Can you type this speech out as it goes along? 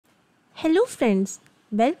Hello friends,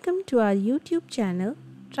 welcome to our YouTube channel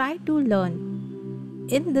Try to Learn.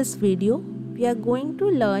 In this video, we are going to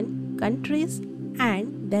learn countries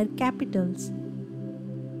and their capitals.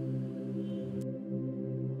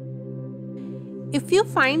 If you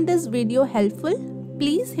find this video helpful,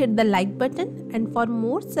 please hit the like button, and for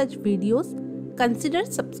more such videos, consider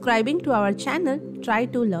subscribing to our channel Try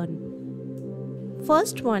to Learn.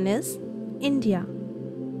 First one is India.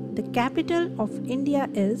 The capital of India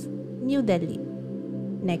is New Delhi.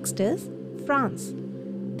 Next is France.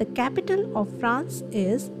 The capital of France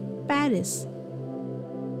is Paris.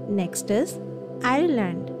 Next is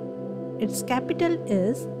Ireland. Its capital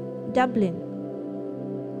is Dublin.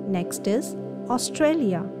 Next is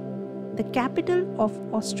Australia. The capital of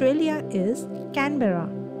Australia is Canberra.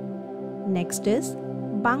 Next is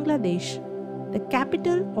Bangladesh. The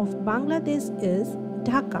capital of Bangladesh is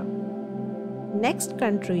Dhaka. Next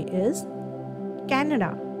country is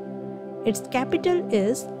Canada. Its capital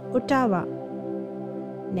is Ottawa.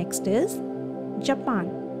 Next is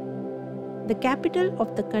Japan. The capital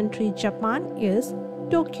of the country Japan is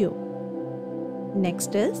Tokyo.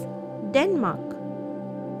 Next is Denmark.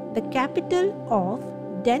 The capital of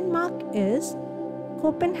Denmark is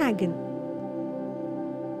Copenhagen.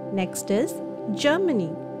 Next is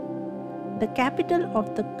Germany. The capital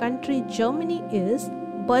of the country Germany is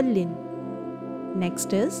Berlin.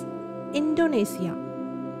 Next is Indonesia.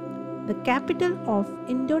 The capital of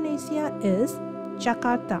Indonesia is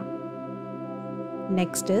Jakarta.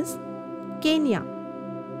 Next is Kenya.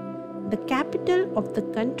 The capital of the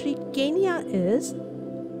country Kenya is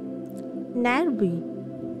Nairobi.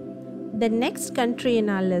 The next country in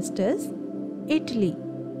our list is Italy.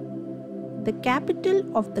 The capital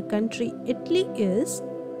of the country Italy is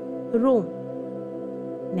Rome.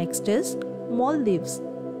 Next is Maldives.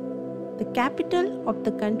 The capital of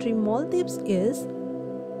the country Maldives is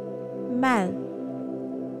Mal.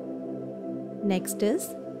 Next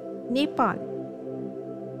is Nepal.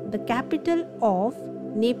 The capital of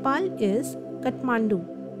Nepal is Kathmandu.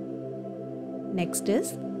 Next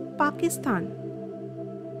is Pakistan.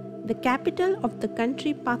 The capital of the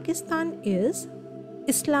country Pakistan is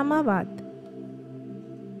Islamabad.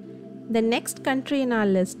 The next country in our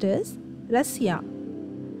list is Russia.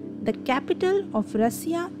 The capital of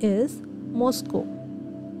Russia is Moscow.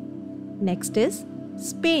 Next is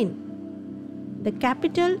Spain. The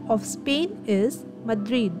capital of Spain is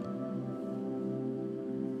Madrid.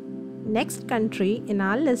 Next country in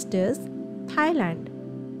our list is Thailand.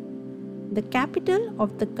 The capital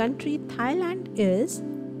of the country Thailand is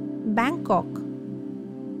Bangkok.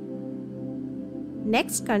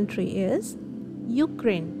 Next country is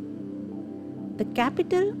Ukraine. The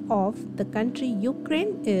capital of the country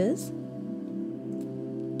Ukraine is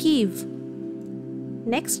Kyiv.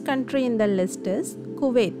 Next country in the list is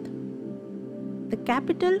Kuwait. The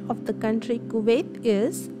capital of the country Kuwait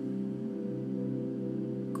is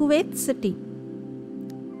Kuwait City.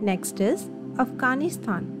 Next is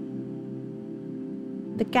Afghanistan.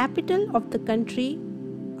 The capital of the country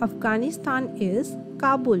Afghanistan is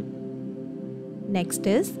Kabul. Next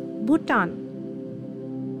is Bhutan.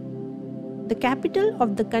 The capital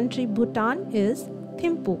of the country Bhutan is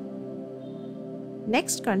Thimphu.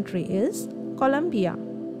 Next country is Colombia.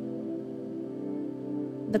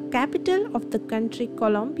 The capital of the country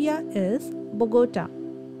Colombia is Bogota.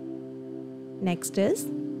 Next is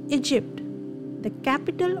Egypt. The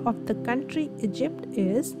capital of the country Egypt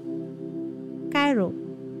is Cairo.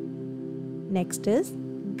 Next is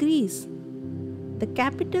Greece. The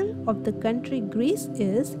capital of the country Greece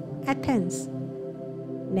is Athens.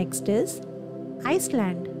 Next is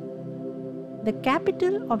Iceland. The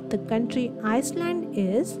capital of the country Iceland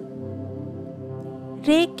is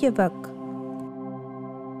Reykjavik.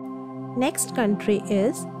 Next country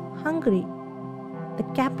is Hungary. The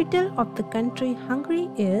capital of the country Hungary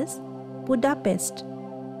is Budapest.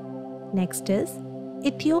 Next is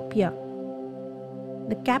Ethiopia.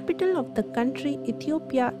 The capital of the country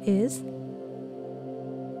Ethiopia is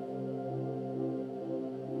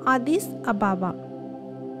Addis Ababa.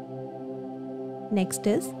 Next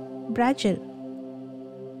is Brazil.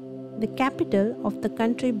 The capital of the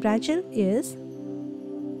country Brazil is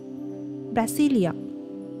Brasilia.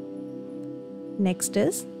 Next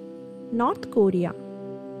is North Korea.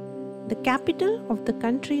 The capital of the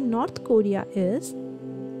country North Korea is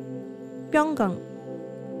Pyongyang.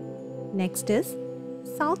 Next is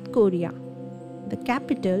South Korea. The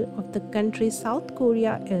capital of the country South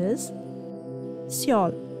Korea is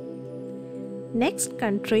Seoul. Next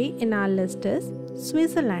country in our list is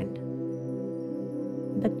Switzerland.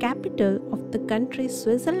 The capital of the country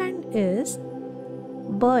Switzerland is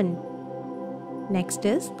Bern. Next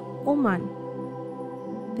is Oman.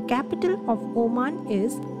 The capital of Oman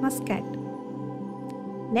is Muscat.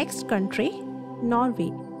 Next country,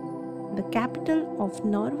 Norway. The capital of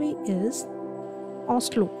Norway is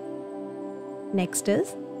Oslo. Next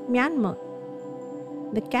is Myanmar.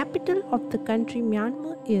 The capital of the country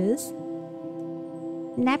Myanmar is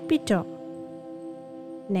Naypyidaw.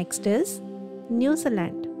 Next is New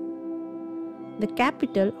Zealand. The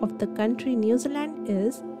capital of the country New Zealand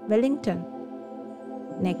is Wellington.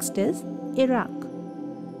 Next is Iraq.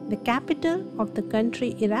 The capital of the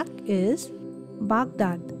country Iraq is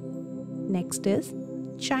Baghdad. Next is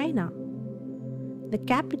China. The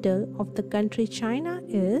capital of the country China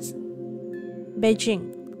is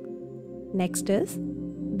Beijing. Next is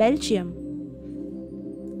Belgium.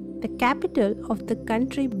 The capital of the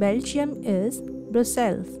country Belgium is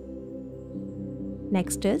Brussels.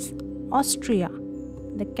 Next is Austria.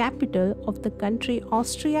 The capital of the country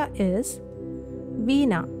Austria is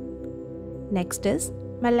Vienna. Next is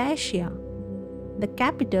Malaysia. The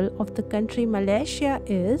capital of the country Malaysia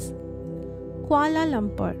is Kuala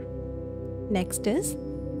Lumpur. Next is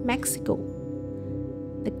Mexico.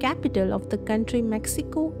 The capital of the country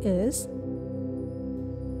Mexico is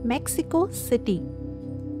Mexico City.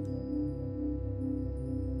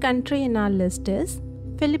 Country in our list is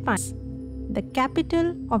Philippines. The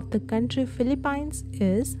capital of the country Philippines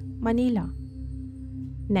is Manila.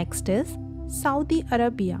 Next is Saudi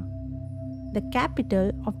Arabia. The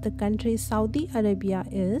capital of the country Saudi Arabia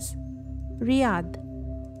is Riyadh.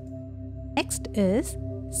 Next is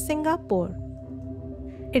Singapore.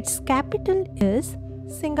 Its capital is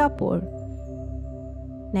Singapore.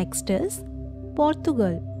 Next is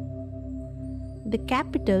Portugal. The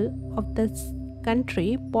capital of the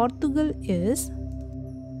country Portugal is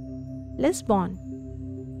Lisbon.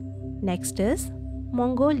 Next is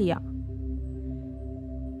Mongolia.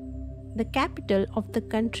 The capital of the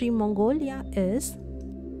country Mongolia is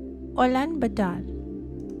Ulaanbaatar.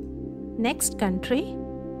 Next country,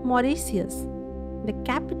 Mauritius. The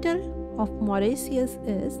capital of Mauritius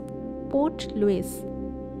is Port Louis.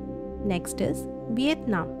 Next is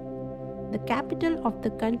Vietnam. The capital of the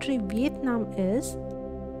country Vietnam is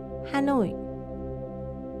Hanoi.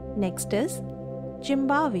 Next is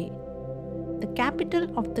Zimbabwe. The capital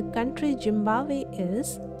of the country Zimbabwe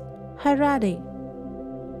is Harare.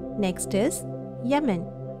 Next is Yemen.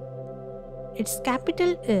 Its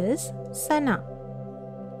capital is Sana'a.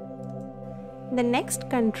 The next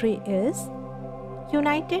country is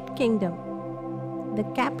United Kingdom. The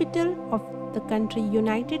capital of the country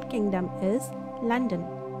United Kingdom is London.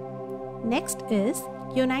 Next is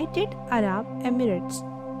United Arab Emirates.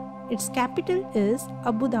 Its capital is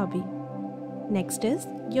Abu Dhabi. Next is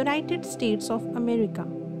United States of America.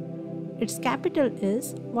 Its capital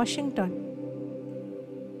is Washington.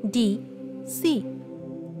 D. C.